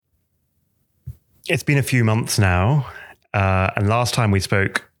It's been a few months now, and last time we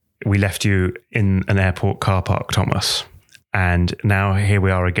spoke, we left you in an airport car park, Thomas. And now here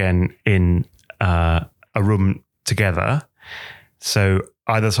we are again in a room together. So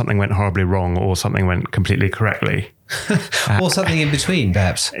either something went horribly wrong or something went completely correctly. Or something in between,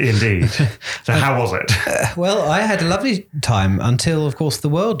 perhaps. Indeed. So how was it? Well, I had a lovely time until, of course, the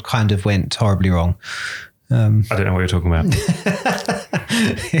world kind of went horribly wrong. I don't know what you're talking about.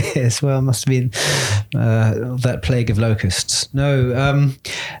 Yes, well, it must have been that plague of locusts. No,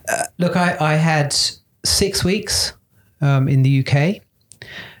 look, I had 6 weeks in the UK,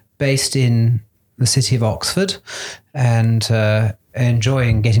 based in the city of Oxford, and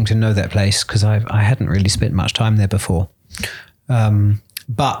enjoying getting to know that place because I hadn't really spent much time there before.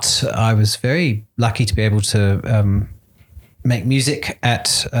 But I was very lucky to be able to make music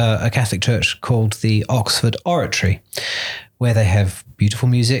at a Catholic church called the Oxford Oratory, where they have beautiful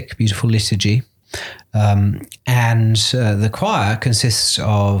music, beautiful liturgy. And the choir consists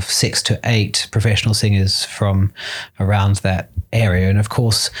of 6 to 8 professional singers from around that area. And of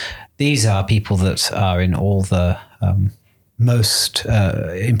course, these are people that are in all the most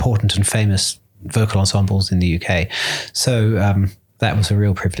important and famous vocal ensembles in the UK. So that was a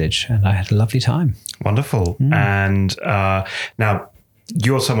real privilege, and I had a lovely time. Wonderful. And now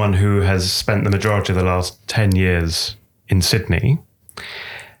you're someone who has spent the majority of the last 10 years in Sydney.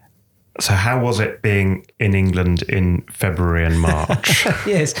 So how was it being in England in February and March?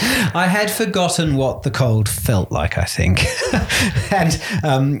 Yes, I had forgotten what the cold felt like, I think. And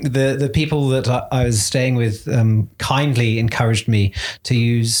the people that I was staying with kindly encouraged me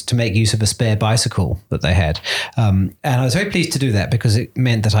to make use of a spare bicycle that they had. And I was very pleased to do that because it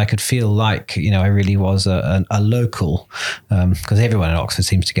meant that I could feel like, I really was a local, because everyone in Oxford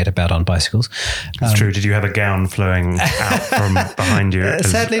seems to get about on bicycles. It's true. Did you have a gown flowing out from behind you?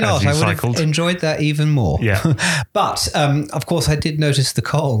 Sadly not. I would have enjoyed that even more. Yeah. But of course, I did notice the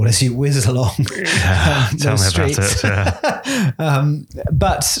cold as you whiz along. Tell me about it. Yeah.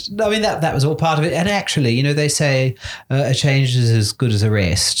 But I mean, that was all part of it. And actually, they say a change is as good as a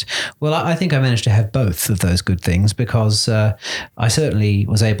rest. Well, I think I managed to have both of those good things because I certainly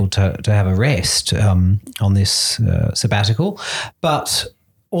was able to have a rest on this sabbatical, but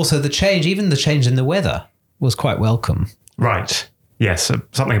also even the change in the weather was quite welcome. Right. Yes,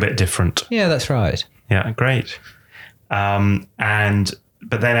 something a bit different. Yeah, that's right. Yeah, great. But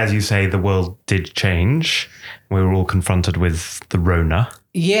then, as you say, the world did change. We were all confronted with the Rona.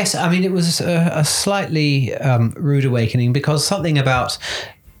 Yes, I mean, it was a slightly rude awakening because something about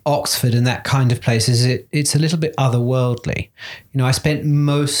Oxford and that kind of place is it's a little bit otherworldly. I spent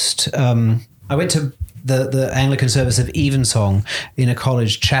I went to the Anglican service of Evensong in a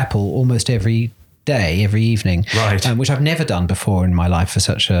college chapel almost every evening, right? Which I've never done before in my life for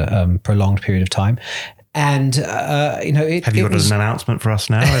such a prolonged period of time. And have you got an announcement for us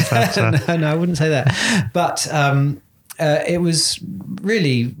now? No, I wouldn't say that. But it was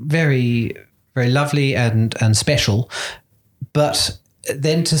really very, very lovely and special. But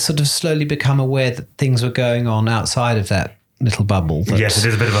then to sort of slowly become aware that things were going on outside of that little bubble. Yes, it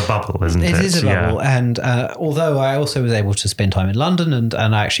is a bit of a bubble, isn't it? It is a bubble. Yeah. And although I also was able to spend time in London and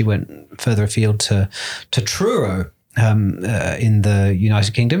I actually went further afield to Truro in the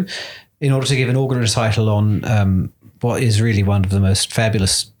United Kingdom in order to give an organ recital on what is really one of the most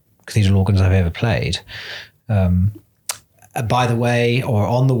fabulous cathedral organs I've ever played. By the way, or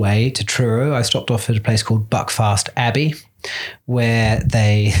on the way to Truro, I stopped off at a place called Buckfast Abbey, where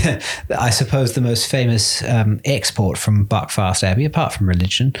I suppose the most famous export from Buckfast Abbey, apart from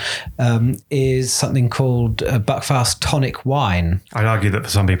religion, is something called Buckfast tonic wine. I'd argue that for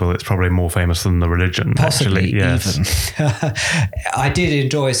some people it's probably more famous than the religion. Possibly, actually. Yes. even. I did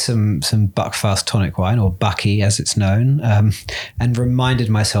enjoy some Buckfast tonic wine, or Bucky as it's known, and reminded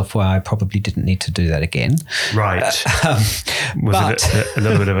myself why I probably didn't need to do that again. Right. Was it a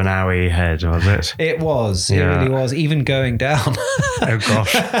little bit of an owie head, was it? It was. It really was. Even going down. Oh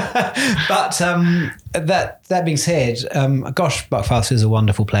gosh. But that being said, Buckfast is a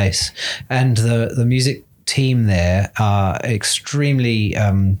wonderful place, and the music team there are extremely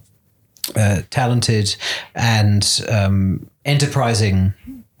talented and enterprising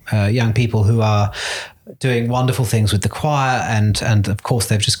young people who are doing wonderful things with the choir, and of course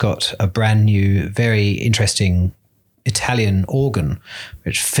they've just got a brand new, very interesting Italian organ,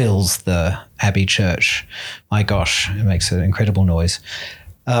 which fills the Abbey Church. My gosh, it makes an incredible noise.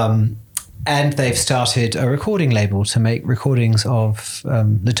 And they've started a recording label to make recordings of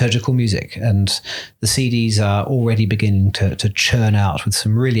liturgical music. And the CDs are already beginning to churn out with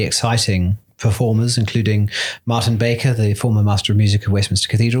some really exciting performers, including Martin Baker, the former Master of Music of Westminster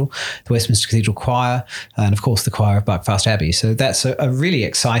Cathedral, the Westminster Cathedral Choir, and of course the choir of Buckfast Abbey. So that's a really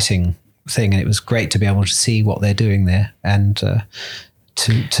exciting thing, and it was great to be able to see what they're doing there and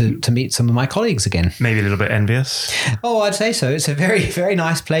to meet some of my colleagues again. Maybe a little bit envious. Oh, I'd say so. It's a very, very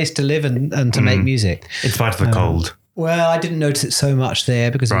nice place to live and to make music. In spite of the cold. Well, I didn't notice it so much there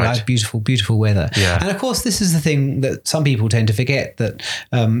because we had beautiful, beautiful weather. Yeah. And of course, this is the thing that some people tend to forget, that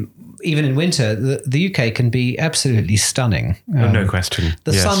even in winter, the UK can be absolutely stunning. No question.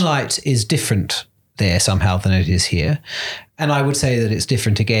 The sunlight is different there somehow than it is here. And I would say that it's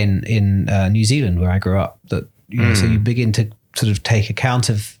different again in New Zealand, where I grew up, that, so you begin to sort of take account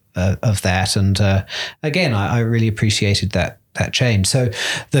of that. And again, I really appreciated that change. So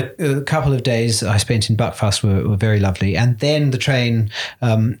the couple of days I spent in Buckfast were very lovely. And then the train,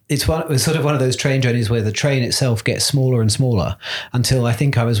 it was sort of one of those train journeys where the train itself gets smaller and smaller until I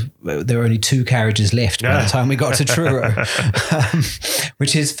think there were only 2 carriages left by the time we got to Truro,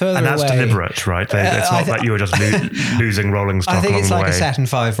 which is further away. And that's deliberate, right? It's not that you were just losing rolling stock along the way. I think it's like a Saturn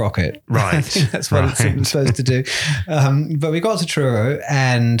V rocket. Right. I think that's what it's supposed to do. But we got to Truro,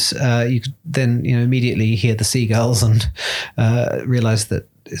 and you could then immediately hear the seagulls and realised that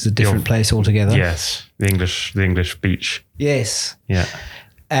it's a different place altogether. Yes, the English beach. Yes. Yeah.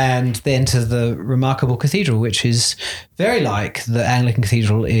 And then to the remarkable cathedral, which is very like the Anglican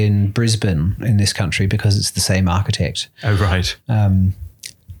Cathedral in Brisbane in this country because it's the same architect. Oh, right.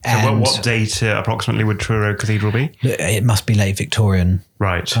 So what date approximately would Truro Cathedral be? It must be late Victorian.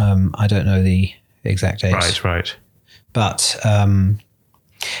 Right. I don't know the exact date. Right. But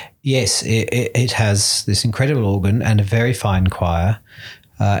yes, it has this incredible organ and a very fine choir.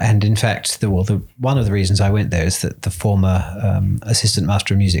 And in fact, one of the reasons I went there is that the former assistant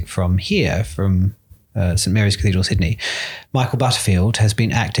master of music from St Mary's Cathedral, Sydney, Michael Butterfield, has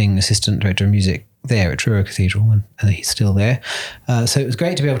been acting assistant director of music there at Truro Cathedral, and he's still there. So it was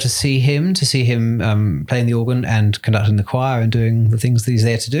great to be able to see him playing the organ and conducting the choir and doing the things that he's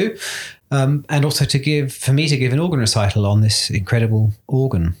there to do. And also for me to give an organ recital on this incredible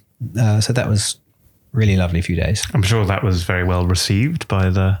organ. So that was really lovely few days. I'm sure that was very well received by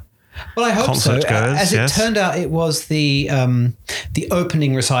the I hope so. Goers, As it turned out, it was the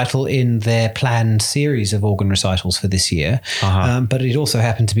opening recital in their planned series of organ recitals for this year, but it also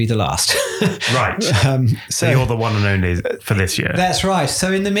happened to be the last. Right. So you're the one and only for this year. That's right.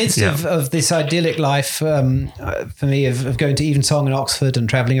 So in the midst of this idyllic life for me of going to Evensong and Oxford and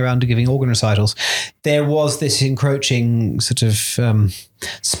travelling around and giving organ recitals, there was this encroaching sort of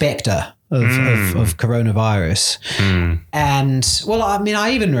spectre of coronavirus. And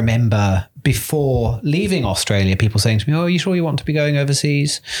I even remember before leaving Australia, people saying to me, "Oh, are you sure you want to be going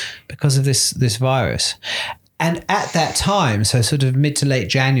overseas because of this virus?" And at that time, so sort of mid to late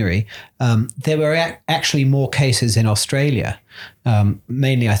January, there were actually more cases in Australia,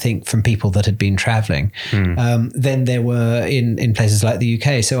 mainly I think from people that had been travelling, than there were in places like the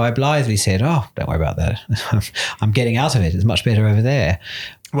UK. So I blithely said, "Oh, don't worry about that. I'm getting out of it. It's much better over there."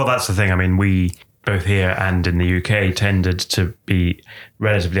 Well, that's the thing. I mean, we both here and in the UK tended to be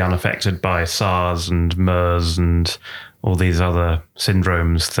relatively unaffected by SARS and MERS and all these other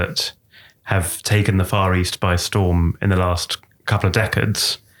syndromes that have taken the Far East by storm in the last couple of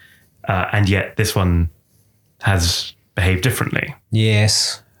decades. And yet this one has behaved differently.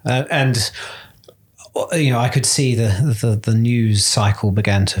 Yes. And I could see the news cycle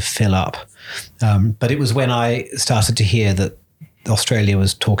began to fill up. But it was when I started to hear that Australia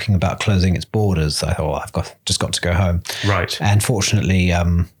was talking about closing its borders, I thought, I've just got to go home. Right. And fortunately,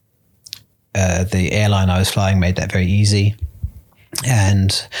 the airline I was flying made that very easy.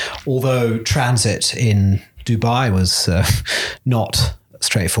 And although transit in Dubai was not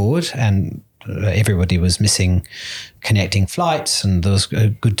straightforward, and everybody was missing connecting flights and there was a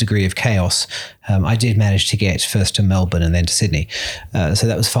good degree of chaos, I did manage to get first to Melbourne and then to Sydney. So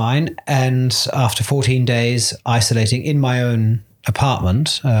that was fine. And after 14 days isolating in my own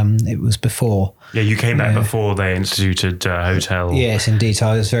apartment, it was before. Yeah, you came back before they instituted hotel. Yes, indeed. So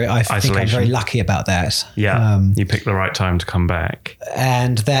I think I'm very lucky about that. Yeah, you picked the right time to come back.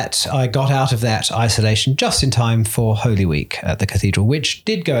 And that I got out of that isolation just in time for Holy Week at the cathedral, which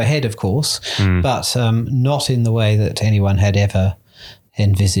did go ahead, of course, but not in the way that anyone had ever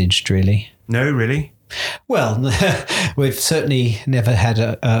envisaged, really. No, really? Well, we've certainly never had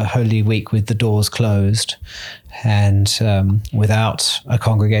a Holy Week with the doors closed and without a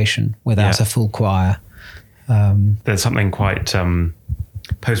congregation, without a full choir. There's something quite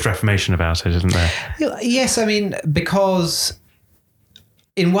post-Reformation about it, isn't there? Yes, I mean, because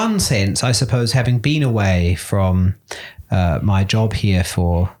in one sense, I suppose, having been away from my job here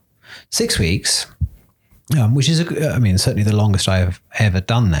for 6 weeks, which is, certainly the longest I've ever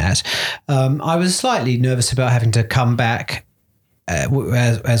done that. I was slightly nervous about having to come back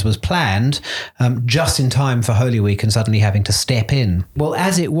as was planned, just in time for Holy Week and suddenly having to step in. Well,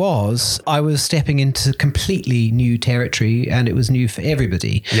 as it was, I was stepping into completely new territory and it was new for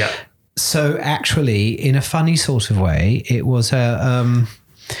everybody. Yeah. So actually, in a funny sort of way, it was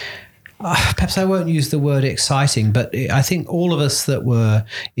perhaps I won't use the word exciting, but I think all of us that were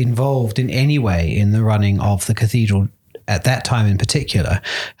involved in any way in the running of the cathedral at that time in particular,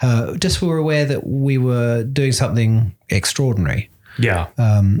 just were aware that we were doing something extraordinary. Yeah.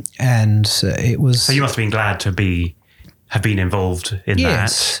 And it was... So you must have been glad to have been involved in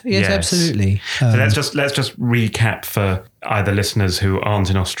that. Yes, absolutely. So let's just recap for either listeners who aren't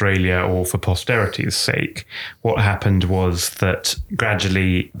in Australia or for posterity's sake. What happened was that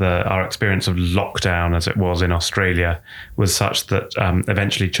gradually our experience of lockdown, as it was in Australia, was such that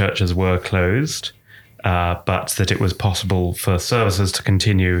eventually churches were closed, but that it was possible for services to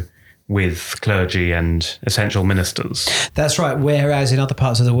continue with clergy and essential ministers. That's right. Whereas in other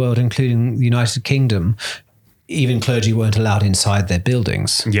parts of the world, including the United Kingdom, even clergy weren't allowed inside their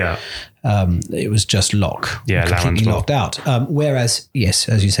buildings. Yeah. It was just completely locked out. Whereas, yes,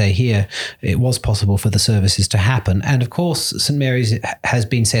 as you say here, it was possible for the services to happen. And of course, St. Mary's has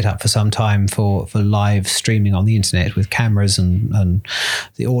been set up for some time for live streaming on the internet with cameras and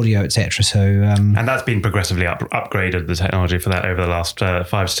the audio, etc. So, and that's been progressively upgraded, the technology for that, over the last 5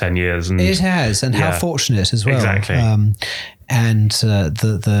 to 10 years. And it has, and how fortunate as well. Exactly. And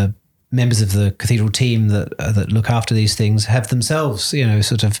the members of the cathedral team that look after these things have themselves,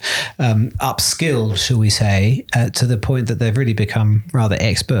 sort of upskilled, shall we say, to the point that they've really become rather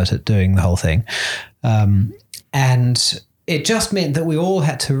expert at doing the whole thing. And it just meant that we all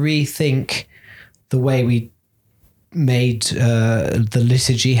had to rethink the way we made the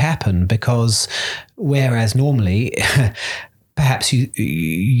liturgy happen, because whereas normally perhaps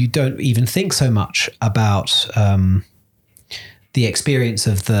you don't even think so much about the experience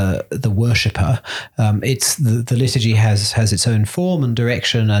of the worshipper. It's the liturgy has its own form and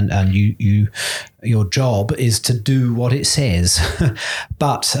direction, and your job is to do what it says.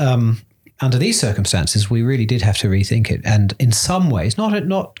 But under these circumstances, we really did have to rethink it. And in some ways,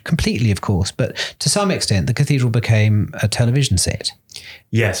 not completely, of course, but to some extent, the cathedral became a television set.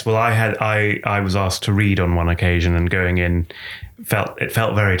 Yes, well, I was asked to read on one occasion, and going in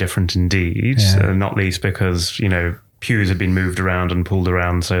felt very different indeed. Yeah. Not least because pews had been moved around and pulled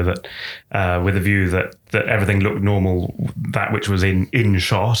around so that with a view that everything looked normal, that which was in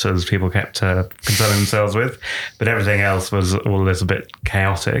shot, as people kept concerning themselves with, but everything else was all a little bit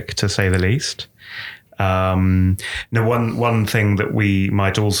chaotic, to say the least. Now, one thing that we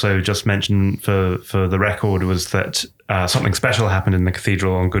might also just mention for the record was that something special happened in the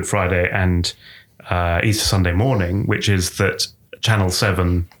cathedral on Good Friday and Easter Sunday morning, which is that Channel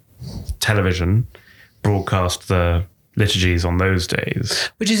 7 television broadcast the liturgies on those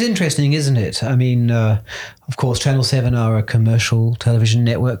days. Which is interesting, isn't it? I mean, of course, Channel 7 are a commercial television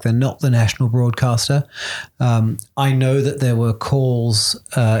network. They're not the national broadcaster. I know that there were calls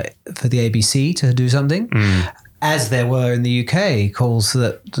for the ABC to do something, as there were in the UK, calls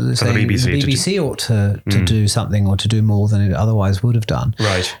that saying the BBC ought to do something or to do more than it otherwise would have done.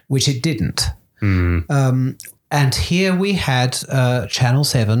 Right. Which it didn't. And here we had Channel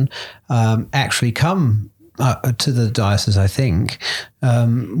 7 actually come to the diocese, I think,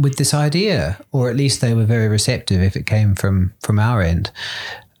 with this idea, or at least they were very receptive if it came from our end.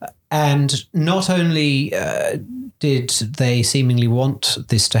 And not only did they seemingly want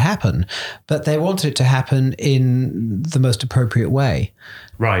this to happen, but they wanted it to happen in the most appropriate way.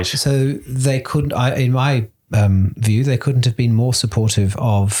 Right. So they couldn't, in my view, they couldn't have been more supportive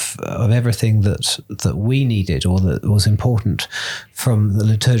of everything that we needed or that was important from the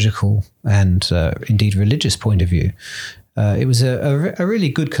liturgical and indeed religious point of view. It was a really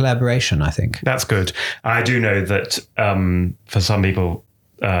good collaboration, I think. That's good. I do know that for some people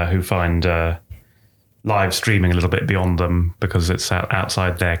who find live streaming a little bit beyond them because it's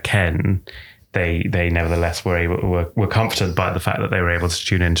outside their ken, they nevertheless were comforted by the fact that they were able to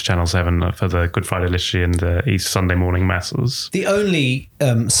tune into Channel 7 for the Good Friday liturgy and the Easter Sunday morning masses. The only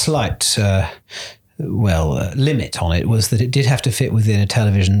slight limit on it was that it did have to fit within a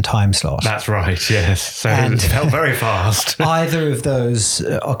television time slot. That's right, yes. So it felt very fast. Either of those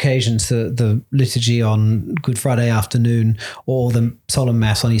occasions, the liturgy on Good Friday afternoon or the solemn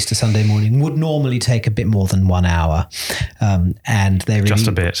mass on Easter Sunday morning, would normally take a bit more than 1 hour. And they really... Just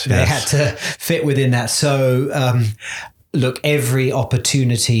a bit, They had to fit within that. So... look, every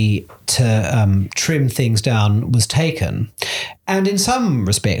opportunity to trim things down was taken. And in some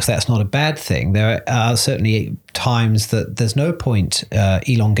respects, that's not a bad thing. There are certainly times that there's no point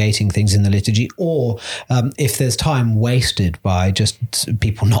elongating things in the liturgy, or if there's time wasted by just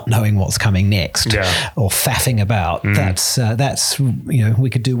people not knowing what's coming next or faffing about, that's we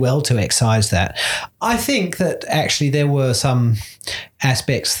could do well to excise that. I think that actually there were some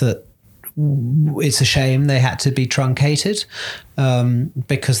aspects that it's a shame they had to be truncated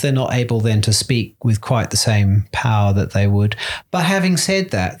because they're not able then to speak with quite the same power that they would. But having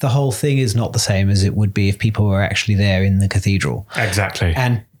said that, the whole thing is not the same as it would be if people were actually there in the cathedral. Exactly.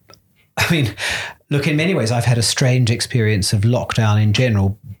 And I mean, look, in many ways, I've had a strange experience of lockdown in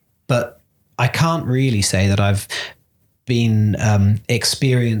general, but I can't really say that I've been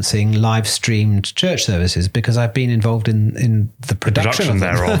experiencing live streamed church services because I've been involved in the production of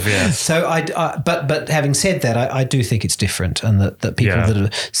them. thereof. Yes. So but having said that, I do think it's different, and that people that are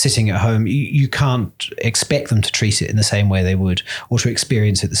sitting at home, you can't expect them to treat it in the same way they would, or to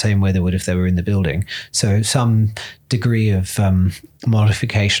experience it the same way they would if they were in the building. So some degree of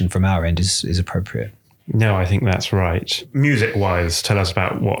modification from our end is appropriate. No, I think that's right. Music-wise, tell us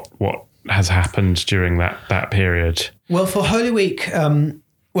about what has happened during that period. Well, for Holy Week,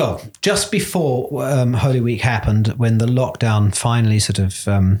 just before Holy Week happened, when the lockdown finally sort of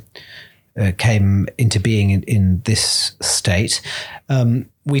came into being in this state,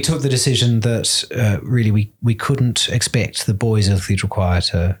 we took the decision that really we couldn't expect the boys of the Cathedral Choir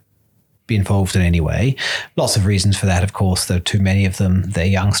to be involved in any way. Lots of reasons for that, of course. There are too many of them. They're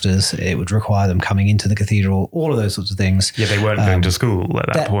youngsters. It would require them coming into the cathedral, all of those sorts of things. Yeah, they weren't going to school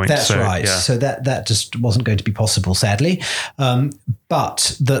at that point. That's right. Yeah. So that just wasn't going to be possible, sadly.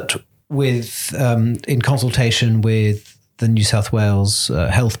 But that with in consultation with the New South Wales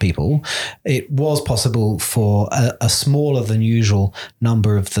health people, it was possible for a smaller than usual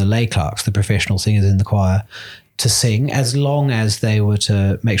number of the lay clerks, the professional singers in the choir, to sing, as long as they were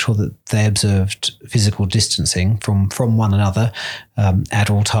to make sure that they observed physical distancing from one another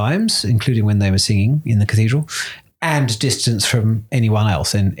at all times, including when they were singing in the cathedral, and distance from anyone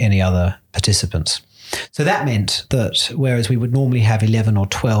else and any other participants. So that meant that whereas we would normally have 11 or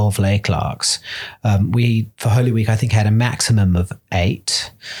 12 lay clerks, we, for Holy Week, I think had a maximum of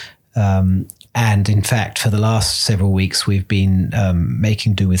 8. And in fact, for the last several weeks, we've been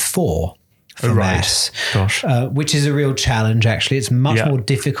making do with 4. For Mass, which is a real challenge, actually. It's much more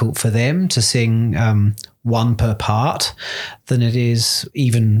difficult for them to sing one per part than it is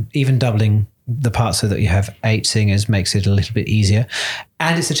even doubling the part so that you have 8 singers makes it a little bit easier.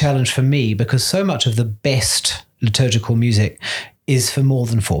 And it's a challenge for me because so much of the best liturgical music is for more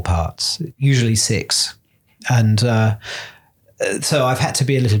than 4 parts, usually 6. And so I've had to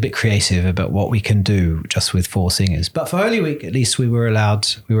be a little bit creative about what we can do just with 4 singers. But for Holy Week, at least we were allowed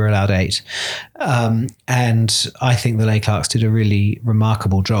 8. And I think the lay clerks did a really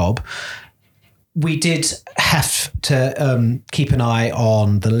remarkable job. We did have to keep an eye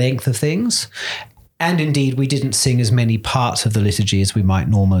on the length of things. And indeed, we didn't sing as many parts of the liturgy as we might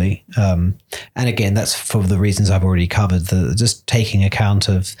normally. And again, that's for the reasons I've already covered, just taking account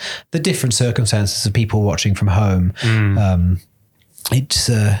of the different circumstances of people watching from home. It's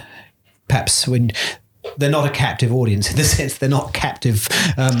perhaps when they're not a captive audience in the sense they're not captive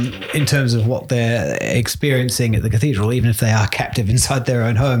in terms of what they're experiencing at the cathedral, even if they are captive inside their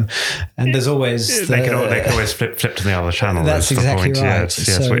own home. And there's always they can always flip to the other channel. That's exactly point. right. Yes,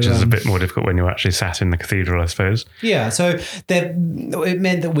 so, which is a bit more difficult when you're actually sat in the cathedral, I suppose. Yeah, so it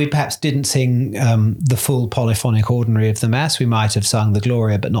meant that we perhaps didn't sing the full polyphonic ordinary of the Mass. We might have sung the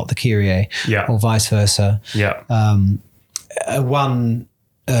Gloria, but not the Kyrie, or vice versa. Yeah. One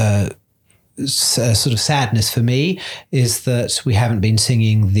sort of sadness for me is that we haven't been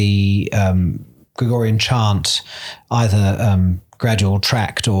singing the Gregorian chant, either gradual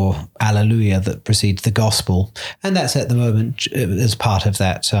tract or Alleluia that precedes the Gospel, and that's at the moment as part of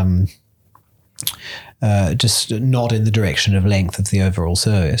that just not in the direction of length of the overall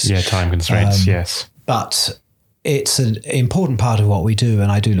service. Yeah, time constraints, yes. But it's an important part of what we do,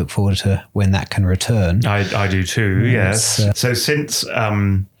 and I do look forward to when that can return. I do too, yes. So since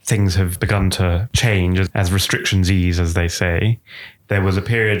things have begun to change as restrictions ease, as they say, there was a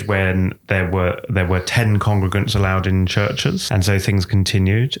period when there were 10 congregants allowed in churches, and so things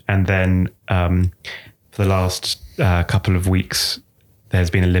continued. And then for the last couple of weeks, there's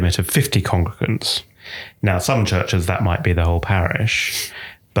been a limit of 50 congregants. Now, some churches that might be the whole parish,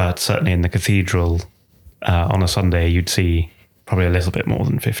 but certainly in the cathedral on a Sunday, you'd see probably a little bit more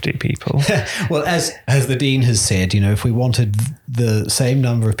than 50 people. Well, as the Dean has said, if we wanted the same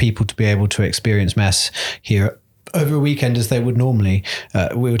number of people to be able to experience Mass here over a weekend as they would normally,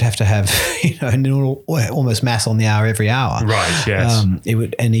 we would have to have almost mass on the hour every hour. Right. Yes. It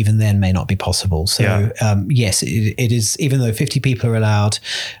would, and even then may not be possible. So yes, it is. Even though 50 people are allowed,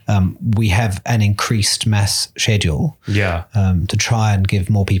 we have an increased mass schedule. Yeah. To try and give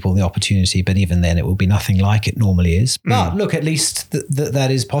more people the opportunity, but even then, it will be nothing like it normally is. But look, at least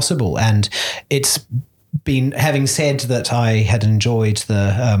that is possible, and it's been. Having said that, I had enjoyed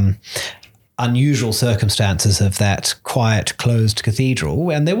the unusual circumstances of that quiet, closed cathedral.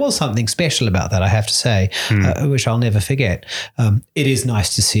 And there was something special about that, I have to say, which I'll never forget. It is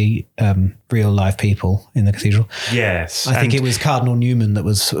nice to see real live people in the cathedral. Yes. I think it was Cardinal Newman that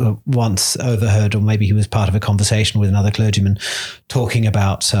was once overheard, or maybe he was part of a conversation with another clergyman talking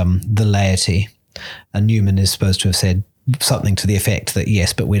about the laity. And Newman is supposed to have said something to the effect that,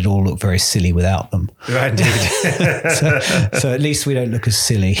 yes, but we'd all look very silly without them. Right, indeed. so at least we don't look as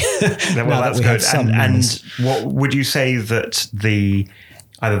silly. Well, that's good. And what would you say that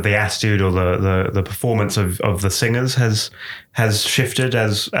either the attitude or the performance of the singers has shifted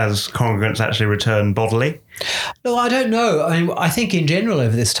as congregants actually return bodily? No, I don't know. I mean, I think in general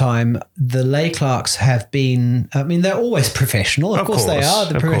over this time, the lay clerks have been, I mean, they're always professional. Of course they are,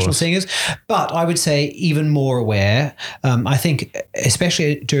 the professional singers. But I would say even more aware. I think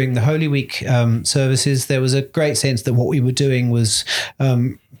especially during the Holy Week services, there was a great sense that what we were doing was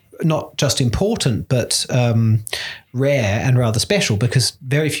not just important, but rare and rather special, because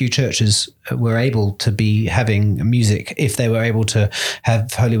very few churches were able to be having music if they were able to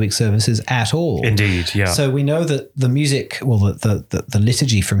have Holy Week services at all. Indeed, yeah. So we know that the music, well, the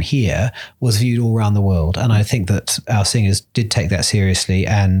liturgy from here was viewed all around the world, and I think that our singers did take that seriously,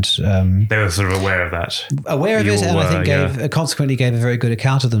 and they were sort of aware of that. Aware of it, and I think consequently gave a very good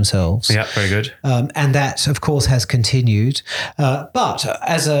account of themselves. Yeah, very good. And that, of course, has continued. But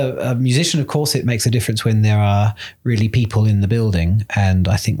as a musician, of course, it makes a difference when there are really people in the building, and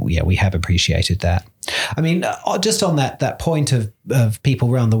I think we have appreciated that. I mean, just on that point of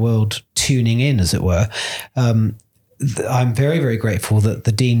people around the world tuning in, as it were, I'm very, very grateful that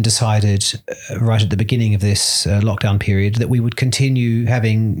the Dean decided right at the beginning of this lockdown period that we would continue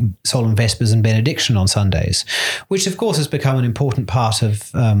having solemn vespers and benediction on Sundays, which of course has become an important part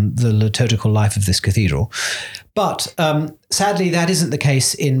of the liturgical life of this cathedral. But sadly, that isn't the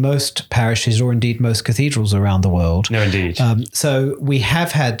case in most parishes or indeed most cathedrals around the world. No, indeed. So we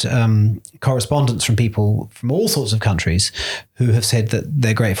have had correspondence from people from all sorts of countries who have said that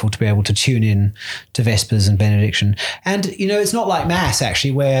they're grateful to be able to tune in to Vespers and Benediction. And, it's not like Mass,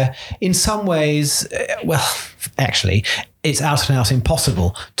 actually, where in some ways, actually, it's out and out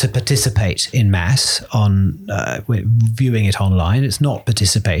impossible to participate in Mass on viewing it online. It's not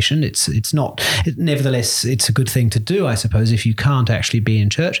participation. It's not. Nevertheless, it's a good thing to do, I suppose, if you can't actually be in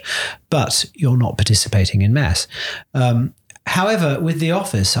church, but you're not participating in Mass. However, with the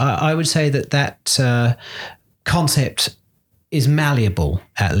office, I would say that concept is malleable,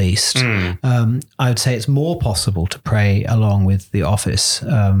 at least. I would say it's more possible to pray along with the office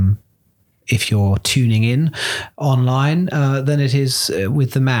if you're tuning in online than it is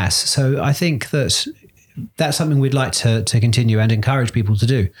with the Mass. So I think that's something we'd like to continue and encourage people to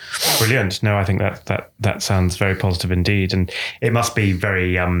do. Brilliant. No, I think that sounds very positive indeed. And it must be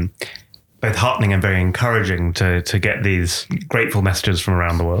very both heartening and very encouraging to get these grateful messages from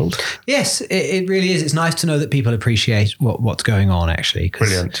around the world. Yes, it really is. It's nice to know that people appreciate what's going on, actually.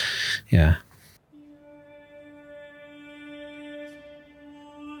 Brilliant. Yeah.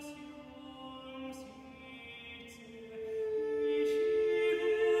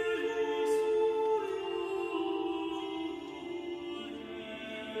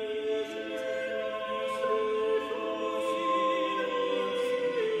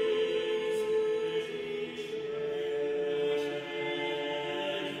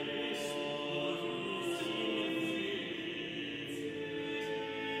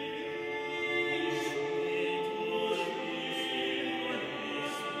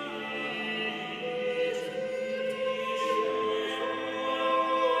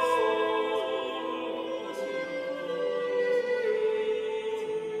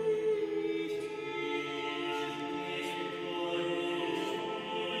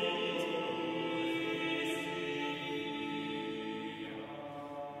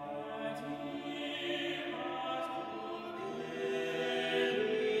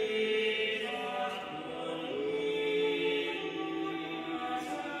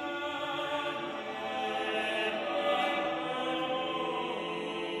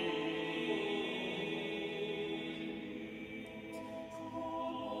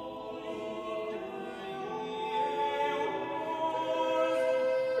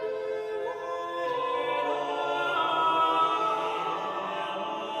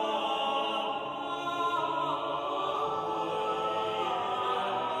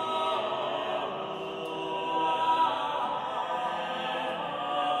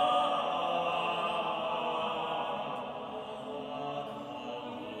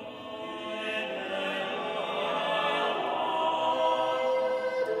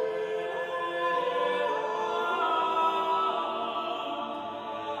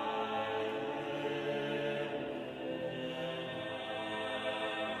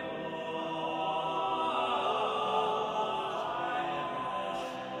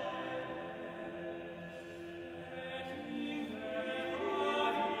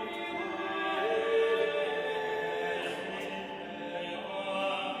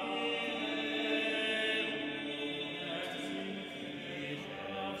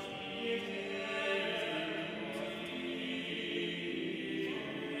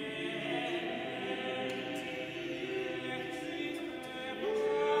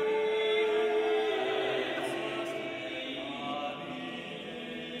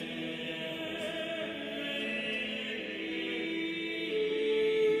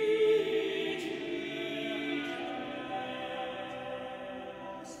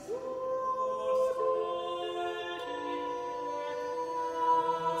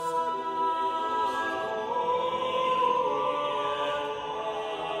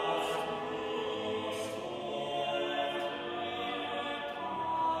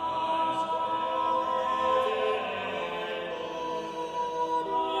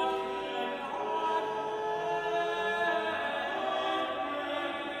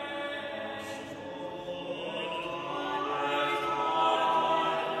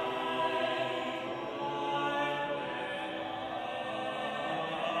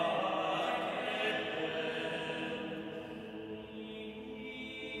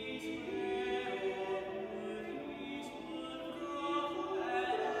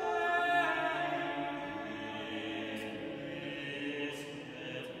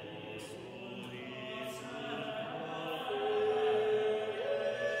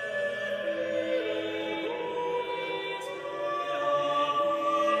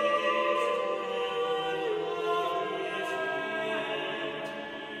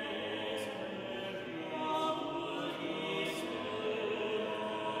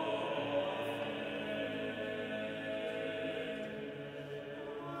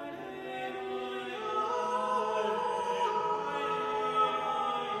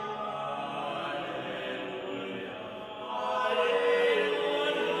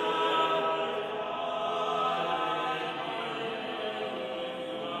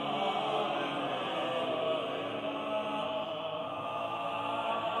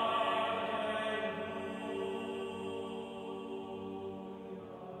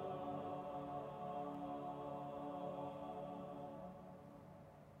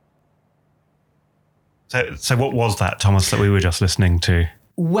 So what was that, Thomas, that we were just listening to?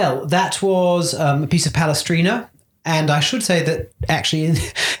 Well, that was a piece of Palestrina. And I should say that actually in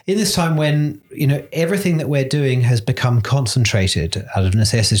this time when, everything that we're doing has become concentrated out of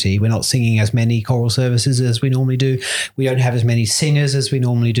necessity, we're not singing as many choral services as we normally do. We don't have as many singers as we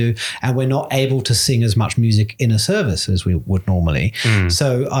normally do. And we're not able to sing as much music in a service as we would normally.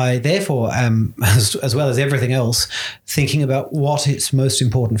 So I therefore am, as well as everything else, thinking about what it's most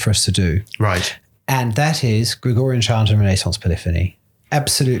important for us to do. Right. And that is Gregorian chant and Renaissance polyphony.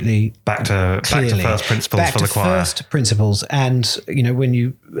 Absolutely. Back to first principles for the choir. First principles. And, when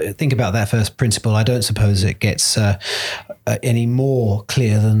you think about that first principle, I don't suppose it gets any more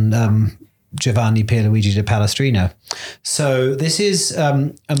clear than Giovanni Pierluigi da Palestrina. So this is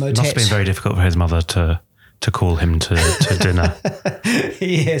a motet. It must have been very difficult for his mother to call him to dinner.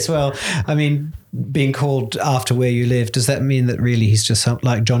 Yes, well, I mean, being called after where you live, does that mean that really he's just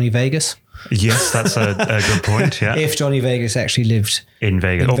like Johnny Vegas? Yes, that's a good point. Yeah, if Johnny Vegas actually lived in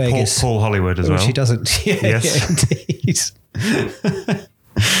Vegas, or Vegas, Paul Hollywood as well, which he doesn't. Yeah, yes, indeed.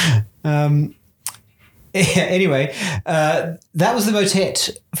 Anyway, that was the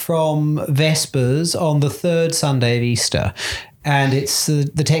motet from Vespers on the third Sunday of Easter, and it's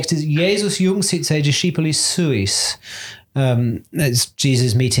the text is Jesus junxit se discipulis suis. It's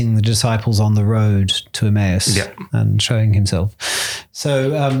Jesus meeting the disciples on the road to Emmaus and showing himself.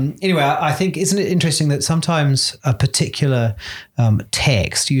 So anyway, I think, isn't it interesting that sometimes a particular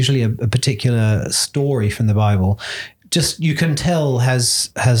text, usually a particular story from the Bible, just you can tell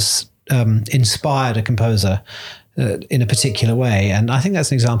has inspired a composer in a particular way. And I think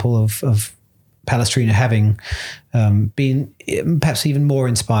that's an example of Palestrina having been perhaps even more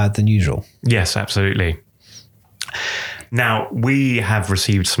inspired than usual. Yes, absolutely. Now, we have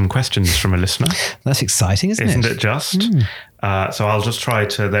received some questions from a listener. That's exciting, isn't it just? So I'll just try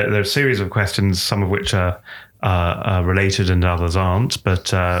to... There are a series of questions, some of which are related and others aren't, but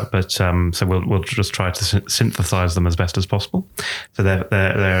so we'll just try to synthesize them as best as possible. So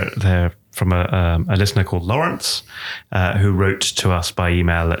they're from a listener called Lawrence, who wrote to us by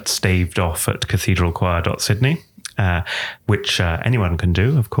email at stavedoff@cathedralchoir.sydney, which anyone can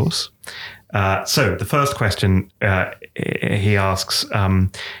do, of course. So the first question he asks,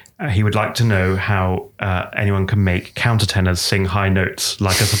 he would like to know how anyone can make countertenors sing high notes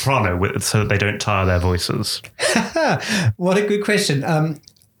like a soprano so that they don't tire their voices. What a good question.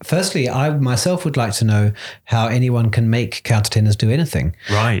 Firstly, I myself would like to know how anyone can make countertenors do anything.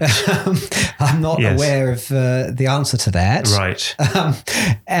 Right. I'm not aware of the answer to that. Right.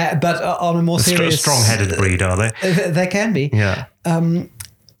 But on a more serious... A strong-headed breed, are they? They can be. Yeah.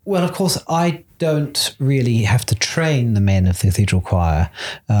 Well, of course, I don't really have to train the men of the cathedral choir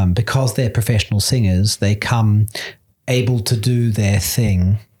because they're professional singers. They come able to do their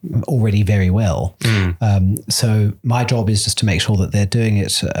thing already very well. So my job is just to make sure that they're doing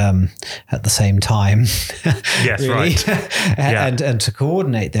it at the same time. Yes, right. and to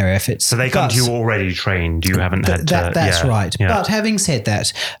coordinate their efforts. So they come to you already trained. You haven't had to... That's right. Yeah. But having said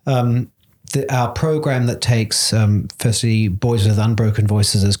that... our program that takes firstly boys with unbroken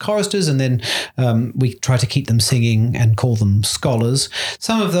voices as choristers, and then we try to keep them singing and call them scholars.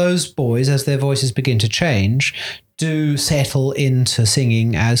 Some of those boys, as their voices begin to change, do settle into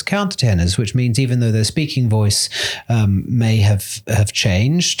singing as countertenors, which means even though their speaking voice may have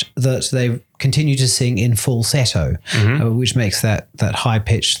changed, that they continue to sing in falsetto, which makes that high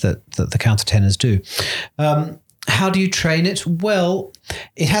pitch that the countertenors do. How do you train it? Well,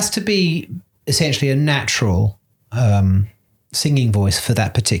 it has to be essentially a natural singing voice for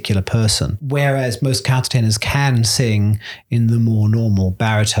that particular person, whereas most countertenors can sing in the more normal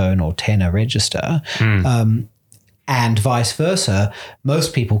baritone or tenor register. And vice versa,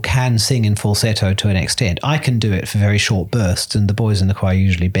 most people can sing in falsetto to an extent. I can do it for very short bursts, and the boys in the choir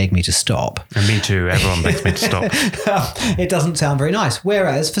usually beg me to stop. And me too. Everyone begs me to stop. It doesn't sound very nice.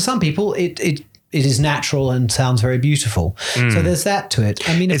 Whereas for some people, it is natural and sounds very beautiful. So there's that to it.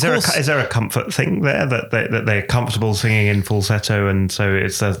 I mean, is there a comfort thing there that they're comfortable singing in falsetto, and so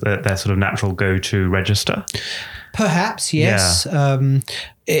it's their sort of natural go-to register? Perhaps, yes. Yeah.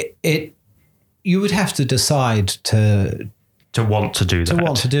 You would have to decide to want to do that. To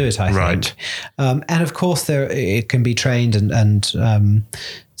want to do it, I think. And of course, it can be trained, and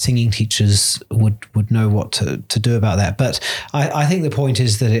singing teachers would know what to do about that. But I think the point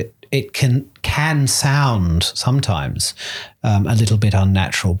is that it can sound sometimes a little bit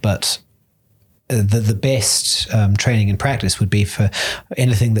unnatural, but the best training and practice would be for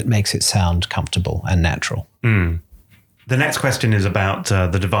anything that makes it sound comfortable and natural. The next question is about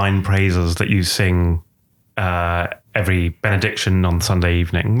the divine praises that you sing every benediction on Sunday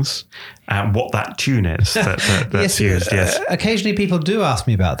evenings, what that tune is that's used. Yes. Occasionally people do ask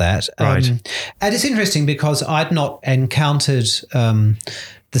me about that. Right. And it's interesting because I'd not encountered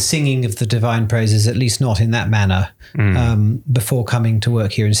the singing of the divine praises, at least not in that manner, before coming to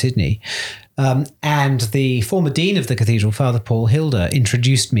work here in Sydney. And the former dean of the cathedral, Father Paul Hilder,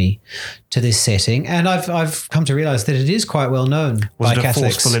 introduced me to this setting, and I've come to realise that it is quite well known by Catholics. Was it a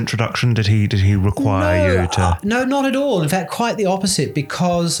forceful introduction? Did he require you to? No, not at all. In fact, quite the opposite,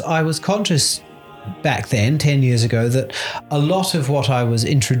 because I was conscious back then, 10 years ago, that a lot of what I was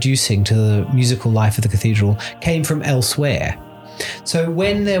introducing to the musical life of the cathedral came from elsewhere. So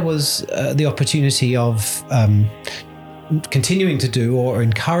when there was the opportunity of continuing to do or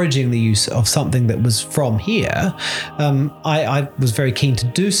encouraging the use of something that was from here, I was very keen to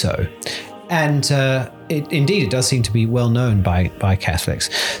do so. And it does seem to be well known by Catholics.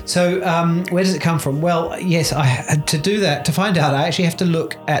 So where does it come from? Well, yes, to find out, I actually have to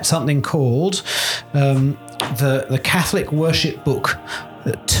look at something called the Catholic Worship Book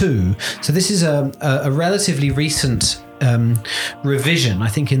 2. So this is a relatively recent revision, I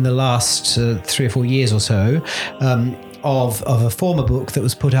think in the last 3 or 4 years or so, of a former book that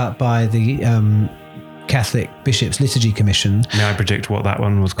was put out by the Catholic Bishops' Liturgy Commission. May I predict what that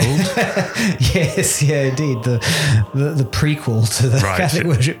one was called? Yes, yeah, indeed. The prequel to the Catholic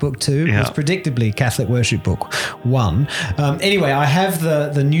Worship Book 2 was predictably Catholic Worship Book 1. Anyway, I have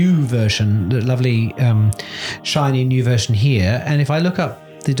the new version, the lovely shiny new version here, and if I look up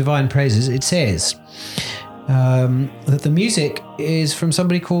the Divine Praises, it says that the music is from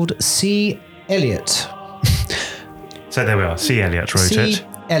somebody called C. Eliot. So there we are. C. Eliot wrote it. C.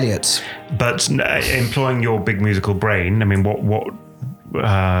 Eliot. But employing your big musical brain, I mean, what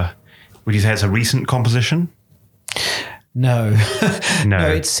would you say it's a recent composition? No. No,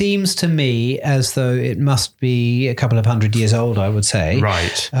 it seems to me as though it must be a couple of 100 years old, I would say.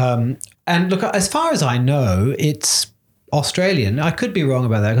 Right. And look, as far as I know, it's Australian. I could be wrong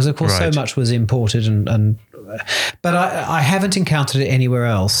about that because, of course, so much was imported, but I haven't encountered it anywhere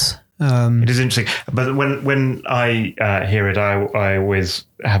else. It is interesting, but when I hear it, I always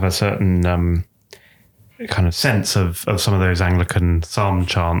have a certain kind of sense of some of those Anglican psalm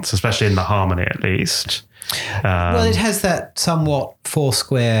chants, especially in the harmony, at least. Well, it has that somewhat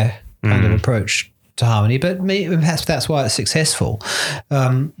foursquare kind of approach to harmony, but perhaps that's why it's successful.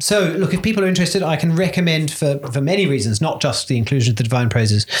 So, look, if people are interested, I can recommend for many reasons, not just the inclusion of the Divine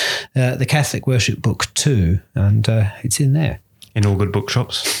Praises, the Catholic Worship Book 2, and it's in there. In all good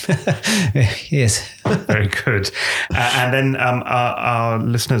bookshops? Yes. Very good. And then our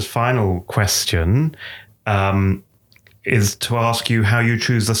listener's final question is to ask you how you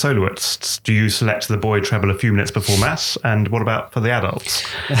choose the soloists. Do you select the boy treble a few minutes before Mass? And what about for the adults?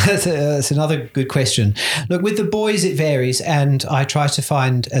 That's another good question. Look, with the boys, it varies, and I try to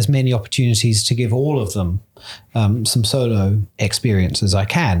find as many opportunities to give all of them some solo experience as I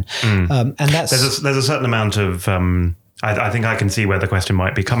can. And that's there's a certain amount of... I think I can see where the question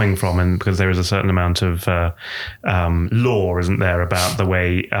might be coming from, and because there is a certain amount of lore, isn't there, about the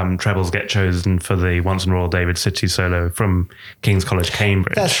way trebles get chosen for the Once and Royal David City solo from King's College,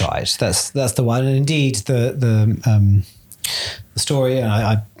 Cambridge. That's right. That's the one. And indeed, the story, and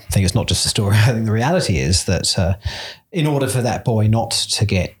I think it's not just a story, I think the reality is that in order for that boy not to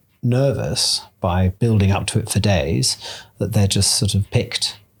get nervous by building up to it for days, that they're just sort of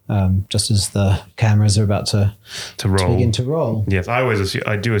picked just as the cameras are about to begin to roll. Yes,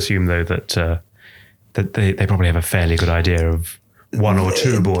 I do assume though that they probably have a fairly good idea of one or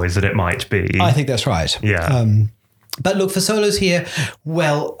two boys that it might be. I think that's right. Yeah. But look, for solos here,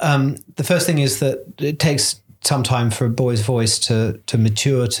 well, the first thing is that it takes some time for a boy's voice to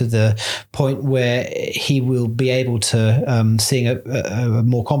mature to the point where he will be able to sing a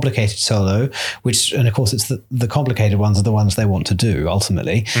more complicated solo, and of course it's the complicated ones are the ones they want to do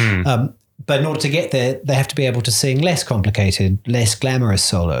ultimately. But in order to get there, they have to be able to sing less complicated, less glamorous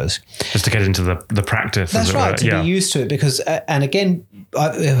solos. Just to get into the practice. That's right, to be used to it. Because, and again,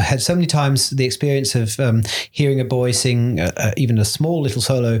 I've had so many times the experience of hearing a boy sing even a small little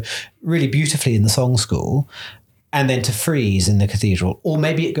solo really beautifully in the song school, and then to freeze in the cathedral, or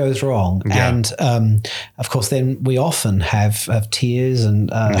maybe it goes wrong. Yeah. And of course, then we often have tears and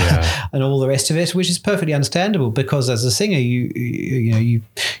and all the rest of it, which is perfectly understandable because as a singer, you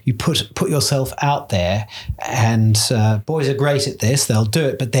put yourself out there, and boys are great at this; they'll do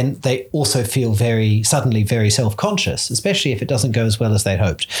it, but then they also feel suddenly very self-conscious, especially if it doesn't go as well as they'd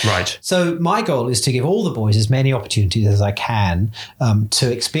hoped. Right. So my goal is to give all the boys as many opportunities as I can to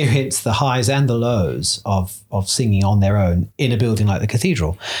experience the highs and the lows of singing singing on their own in a building like the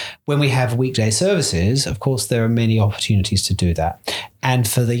cathedral. When we have weekday services, of course, there are many opportunities to do that. And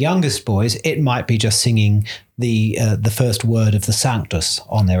for the youngest boys, it might be just singing the first word of the Sanctus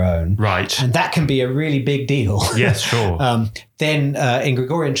on their own. Right. And that can be a really big deal. Yes, sure. Then in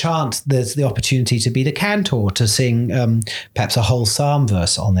Gregorian chant, there's the opportunity to be the cantor, to sing perhaps a whole psalm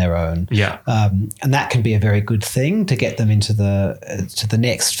verse on their own. Yeah. And that can be a very good thing to get them into the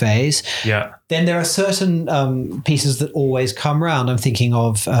next phase. Yeah. Then there are certain pieces that always come round. I'm thinking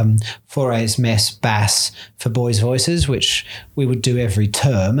of Fores Mess Bass for boys' voices, which we would do every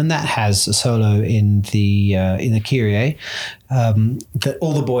term, and that has a solo in the Kyrie that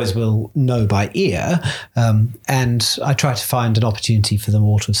all the boys will know by ear. And I try to find an opportunity for them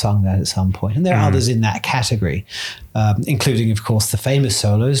all to have sung that at some point. And there are others in that category, including, of course, the famous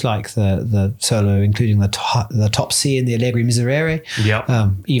solos like the solo including the top C in the Allegri Miserere. Yep.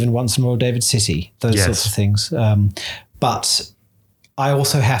 Even Once More David City, those sorts of things. But I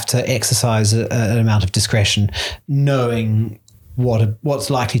also have to exercise an amount of discretion, knowing what's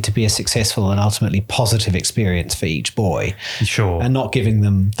likely to be a successful and ultimately positive experience for each boy. Sure. And not giving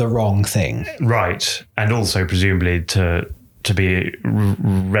them the wrong thing. Right. And also presumably to be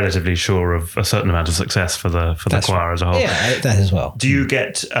relatively sure of a certain amount of success for the choir as a whole. Yeah, that as well. Do you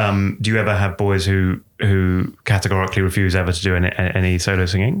get? Do you ever have boys who categorically refuse ever to do any solo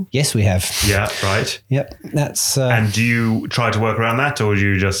singing? Yes, we have. Yeah, right. Yep, that's. And do you try to work around that, or do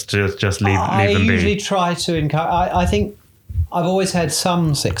you just leave them be? I usually try to encourage. I think I've always had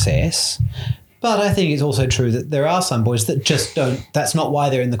some success. But I think it's also true that there are some boys that just don't, that's not why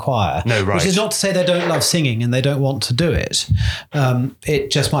they're in the choir. No, right. Which is not to say they don't love singing and they don't want to do it. It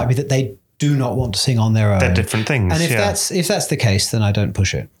just might be that they do not want to sing on their own. They're different things. And if that's the case, then I don't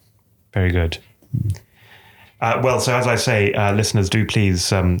push it. Very good. Well, so as I say, listeners, do please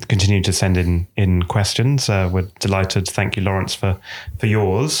continue to send in questions. We're delighted. Thank you, Lawrence, for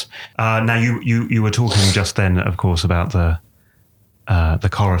yours. Now, you were talking just then, of course, about the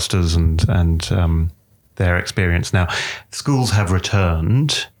choristers and their experience. Now, schools have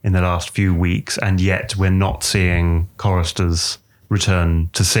returned in the last few weeks, and yet we're not seeing choristers return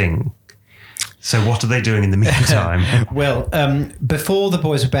to sing. So what are they doing in the meantime? Well, before the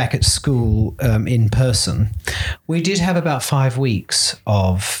boys were back at school in person, we did have about 5 weeks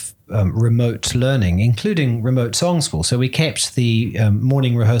of remote learning, including remote song school. So we kept the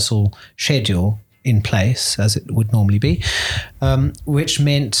morning rehearsal schedule in place as it would normally be, which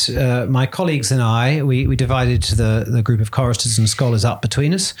meant my colleagues and I, we divided the group of choristers and scholars up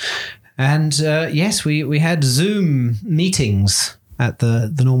between us. And yes, we had Zoom meetings at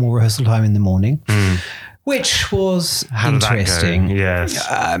the normal rehearsal time in the morning, which was interesting. Did that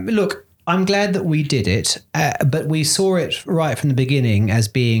go? Yes. Look, I'm glad that we did it, but we saw it right from the beginning as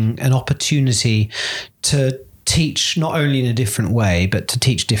being an opportunity to teach not only in a different way, but to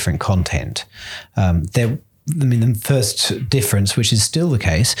teach different content. The first difference, which is still the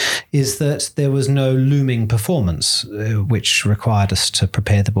case, is that there was no looming performance, which required us to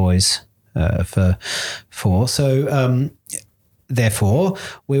prepare the boys for. So, therefore,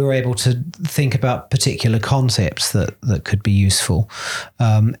 we were able to think about particular concepts that could be useful.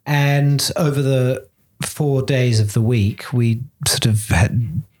 And over the 4 days of the week, we sort of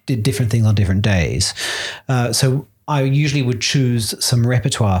did different things on different days. So I usually would choose some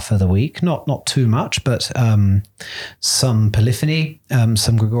repertoire for the week, not too much, but some polyphony,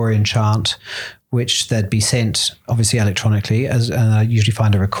 some Gregorian chant, which they'd be sent obviously electronically, and I usually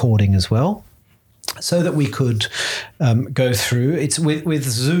find a recording as well, so that we could go through. It's with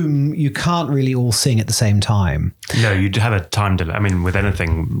Zoom, you can't really all sing at the same time. No, you'd have a time delay. I mean, with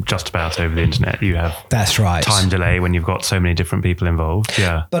anything just about over the internet, you have that's right time delay when you've got so many different people involved.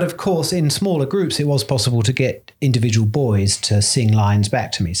 Yeah. But of course, in smaller groups, it was possible to get individual boys to sing lines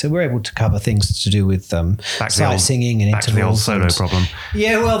back to me. So we're able to cover things to do with sight singing and back intervals. To the old solo problem.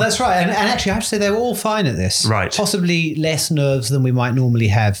 Yeah, well, that's right. And actually, I have to say they were all fine at this. Right. Possibly less nerves than we might normally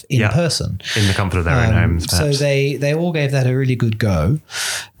have in person. In the comfort of their own homes, perhaps. So they all gave that a really good go.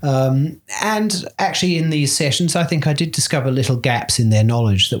 And actually in these sessions, I think I did discover little gaps in their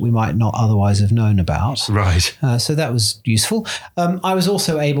knowledge that we might not otherwise have known about. Right. So that was useful. I was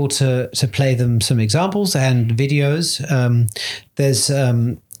also able to play them some examples and videos. There's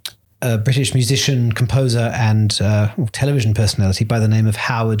a British musician, composer and television personality by the name of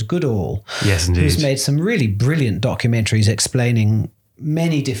Howard Goodall. Yes, indeed. Who's made some really brilliant documentaries explaining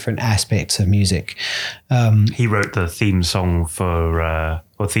many different aspects of music. He wrote the theme song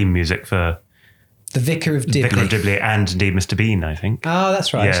or theme music for The Vicar of Dibley. Vicar of Dibley, and indeed Mr. Bean, I think. Oh,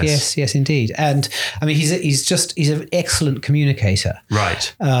 that's right. Yes, indeed. And I mean, he's an excellent communicator.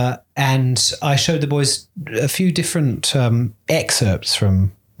 Right. And I showed the boys a few different excerpts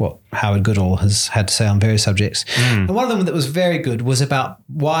from what Howard Goodall has had to say on various subjects. And one of them that was very good was about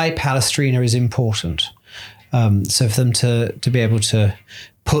why Palestrina is important. So for them to be able to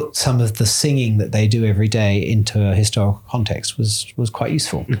put some of the singing that they do every day into a historical context was quite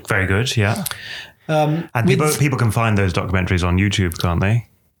useful. Very good, yeah. And people can find those documentaries on YouTube, can't they?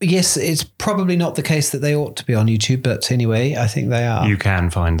 Yes, it's probably not the case that they ought to be on YouTube, but anyway, I think they are. You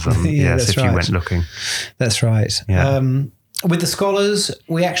can find them, yes, if you went looking. That's right. Yeah. With the scholars,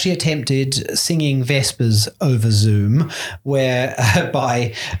 we actually attempted singing Vespers over Zoom,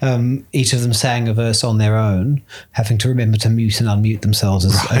 whereby each of them sang a verse on their own, having to remember to mute and unmute themselves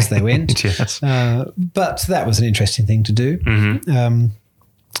as they went. Yes. But that was an interesting thing to do. Mm-hmm.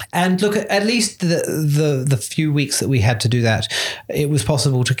 And look, at least the few weeks that we had to do that, it was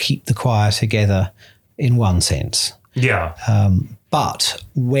possible to keep the choir together in one sense. Yeah. But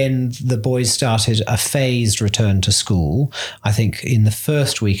when the boys started a phased return to school, I think in the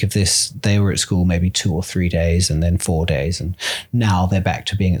first week of this, they were at school maybe 2 or 3 days and then 4 days. And now they're back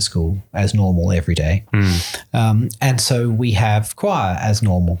to being at school as normal every day. And so we have choir as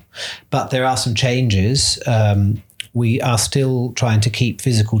normal. But there are some changes. We are still trying to keep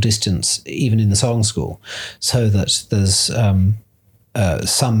physical distance, even in the song school, so that there's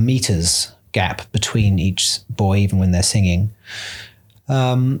some meters gap between each boy, even when they're singing.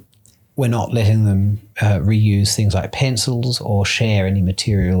 We're not letting them reuse things like pencils or share any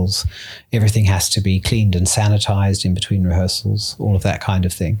materials. Everything has to be cleaned and sanitized in between rehearsals, all of that kind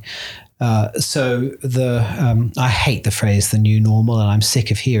of thing. So I hate the phrase "the new normal," and I'm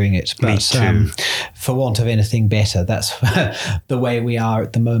sick of hearing it. But Me too. For want of anything better, that's the way we are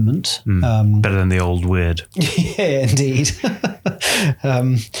at the moment. Better than the old weird. Yeah, indeed.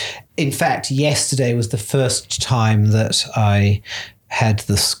 In fact, yesterday was the first time that I had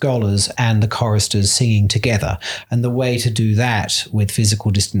the scholars and the choristers singing together. And the way to do that with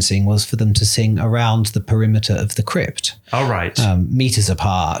physical distancing was for them to sing around the perimeter of the crypt. All right. Meters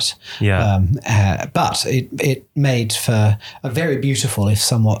apart. Yeah. But it made for a very beautiful, if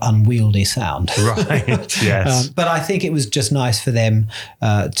somewhat unwieldy sound. Right, yes. But I think it was just nice for them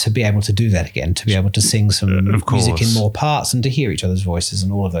to be able to do that again, to be able to sing some music in more parts and to hear each other's voices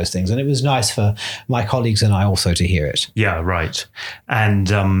and all of those things. And it was nice for my colleagues and I also to hear it. Yeah, right. And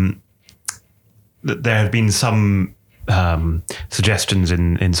there have been some suggestions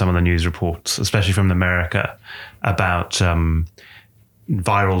in some of the news reports, especially from America, about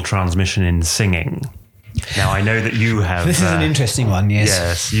viral transmission in singing. Now, I know that you have... This is an interesting one, yes.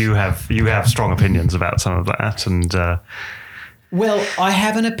 Yes, you have strong opinions about some of that. And well, I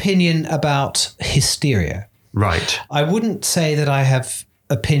have an opinion about hysteria. Right. I wouldn't say that I have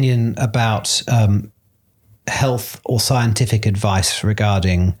opinion about health or scientific advice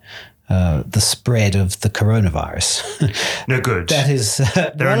regarding the spread of the coronavirus. No good. That is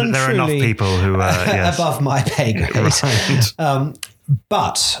there are enough people who yes. above my pay grade. Right.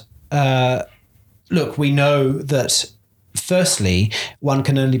 But look, we know that firstly, one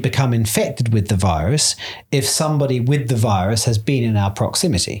can only become infected with the virus if somebody with the virus has been in our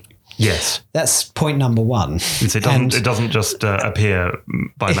proximity. Yes. That's point number one. It doesn't just appear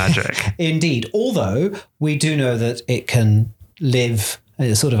by magic. Indeed. Although we do know that it can live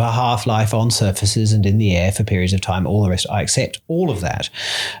sort of a half-life on surfaces and in the air for periods of time. All the rest, I accept all of that.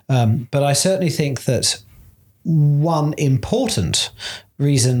 But I certainly think that one important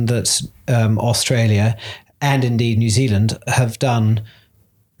reason that Australia and indeed New Zealand have done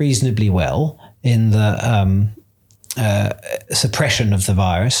reasonably well in the suppression of the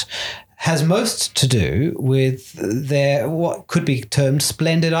virus has most to do with their what could be termed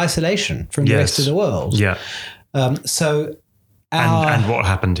splendid isolation from the rest of the world. Yeah. So and what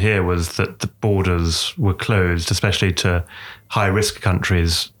happened here was that the borders were closed, especially to high-risk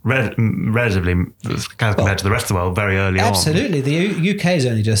countries, relatively compared to the rest of the world, very early on. Absolutely. The UK has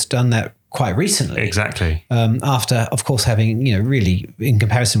only just done that quite recently. Exactly. After, of course, having, really, in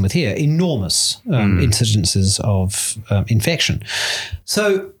comparison with here, enormous incidences of infection.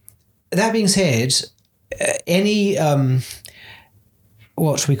 So that being said, any,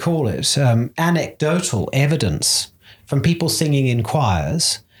 what should we call it, anecdotal evidence from people singing in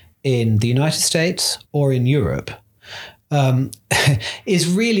choirs in the United States or in Europe is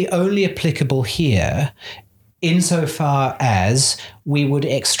really only applicable here insofar as we would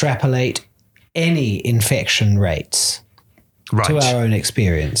extrapolate any infection rates to our own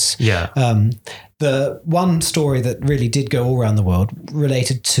experience. Yeah. The one story that really did go all around the world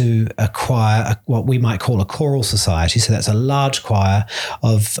related to a choir, what we might call a choral society. So that's a large choir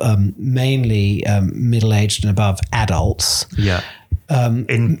of mainly middle-aged and above adults. Yeah.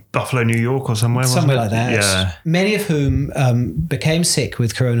 In Buffalo, New York or somewhere? Somewhere like that. Yeah. Many of whom became sick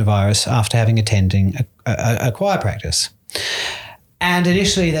with coronavirus after having attended a choir practice. And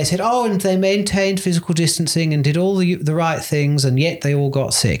initially they said, and they maintained physical distancing and did all the right things, and yet they all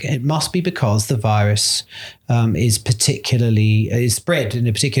got sick. It must be because the virus is spread in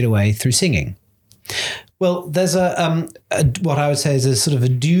a particular way through singing. Well, there's what I would say is a sort of a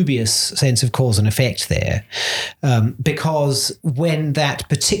dubious sense of cause and effect there, because when that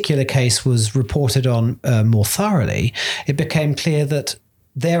particular case was reported on more thoroughly, it became clear that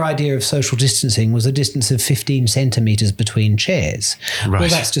their idea of social distancing was a distance of 15 centimetres between chairs. Right. Well,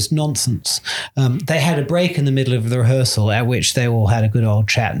 that's just nonsense. They had a break in the middle of the rehearsal at which they all had a good old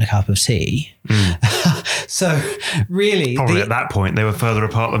chat and a cup of tea. So really... Probably at that point they were further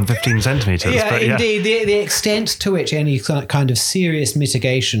apart than 15 centimetres. Yeah, but indeed. The extent to which any kind of serious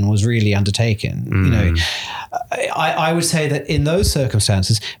mitigation was really undertaken, I would say that in those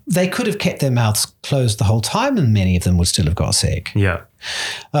circumstances, they could have kept their mouths closed the whole time and many of them would still have got sick. Yeah.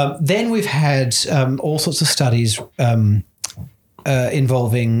 Then we've had all sorts of studies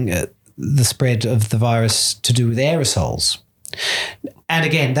involving the spread of the virus to do with aerosols. And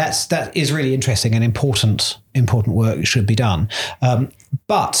again, that is really interesting and important work that should be done.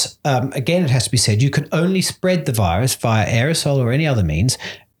 But again, it has to be said, you can only spread the virus via aerosol or any other means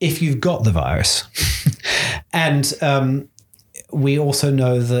if you've got the virus. And we also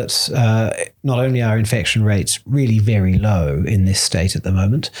know that not only are infection rates really very low in this state at the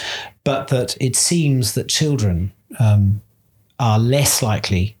moment, but that it seems that children are less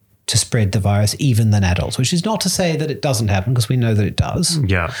likely to spread the virus even than adults, which is not to say that it doesn't happen, because we know that it does.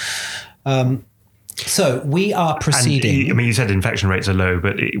 Yeah. So we are proceeding. And, you said infection rates are low,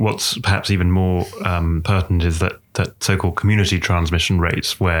 but what's perhaps even more pertinent is that so-called community transmission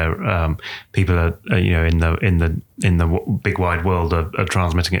rates, where people are, in the big wide world are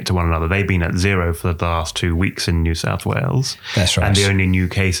transmitting it to one another. They've been at zero for the last 2 weeks in New South Wales. That's right. And the only new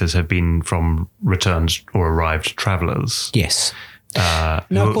cases have been from returned or arrived travellers. Yes. Now,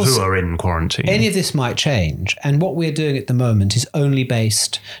 of course, who are in quarantine. Any of this might change. And what we're doing at the moment is only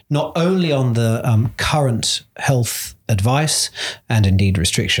based not only on the current health advice and indeed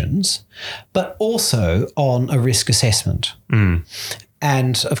restrictions, but also on a risk assessment.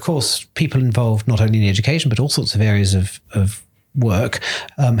 And of course, people involved not only in education, but all sorts of areas of work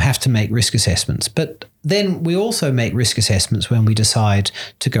have to make risk assessments. But then we also make risk assessments when we decide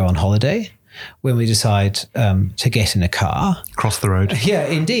to go on holiday, when we decide to get in a car. Cross the road. Yeah,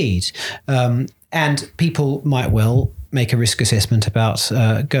 indeed. And people might well make a risk assessment about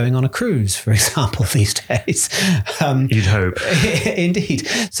going on a cruise, for example, these days. You'd hope. Indeed.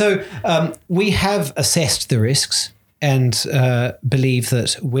 So we have assessed the risks and believe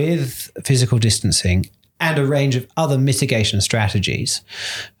that with physical distancing and a range of other mitigation strategies,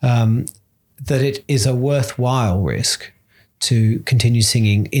 that it is a worthwhile risk to continue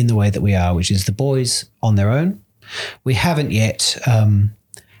singing in the way that we are, which is the boys on their own. We haven't yet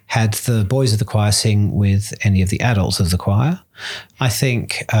had the boys of the choir sing with any of the adults of the choir. I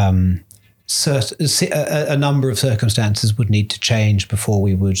think a number of circumstances would need to change before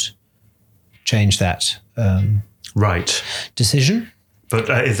we would change that decision. But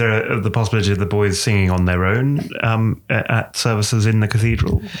is there the possibility of the boys singing on their own at services in the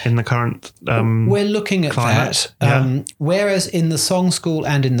cathedral in the current We're looking at climate? that. Whereas in the song school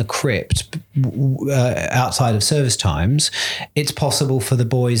and in the crypt, outside of service times, it's possible for the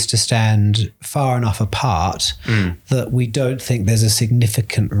boys to stand far enough apart that we don't think there's a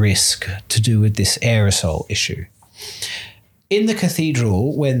significant risk to do with this aerosol issue. In the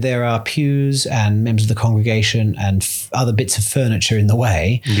cathedral, when there are pews and members of the congregation and other bits of furniture in the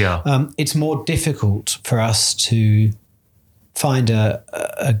way, it's more difficult for us to find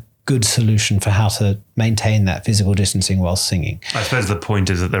a good solution for how to maintain that physical distancing while singing. I suppose the point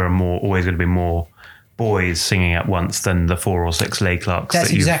is that there are always going to be more boys singing at once than the 4 or 6 lay clerks.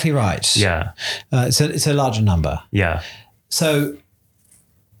 That's exactly right. Yeah. It's a larger number. Yeah. So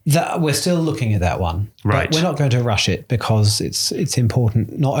that we're still looking at that one. Right. But we're not going to rush it because it's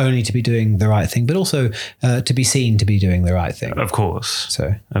important not only to be doing the right thing, but also to be seen to be doing the right thing. Of course.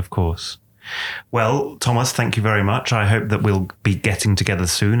 So, of course. Well, Thomas, thank you very much. I hope that we'll be getting together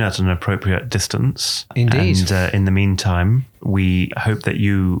soon at an appropriate distance. Indeed. And in the meantime, we hope that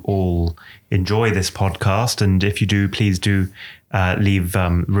you all enjoy this podcast. And if you do, please do leave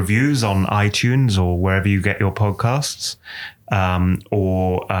reviews on iTunes or wherever you get your podcasts.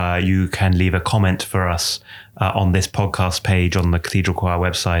 or you can leave a comment for us on this podcast page on the Cathedral Choir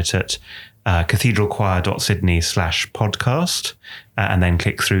website at cathedralchoir.sydney/podcast, and then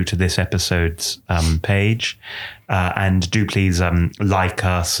click through to this episode's page. And do please like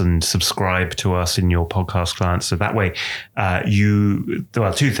us and subscribe to us in your podcast clients. So that way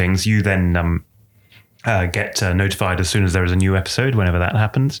two things. You then get notified as soon as there is a new episode, whenever that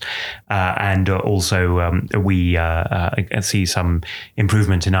happens. And also we see some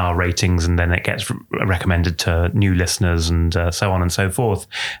improvement in our ratings, and then it gets recommended to new listeners and so on and so forth.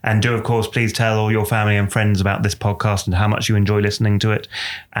 And do, of course, please tell all your family and friends about this podcast and how much you enjoy listening to it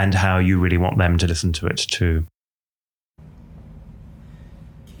and how you really want them to listen to it too.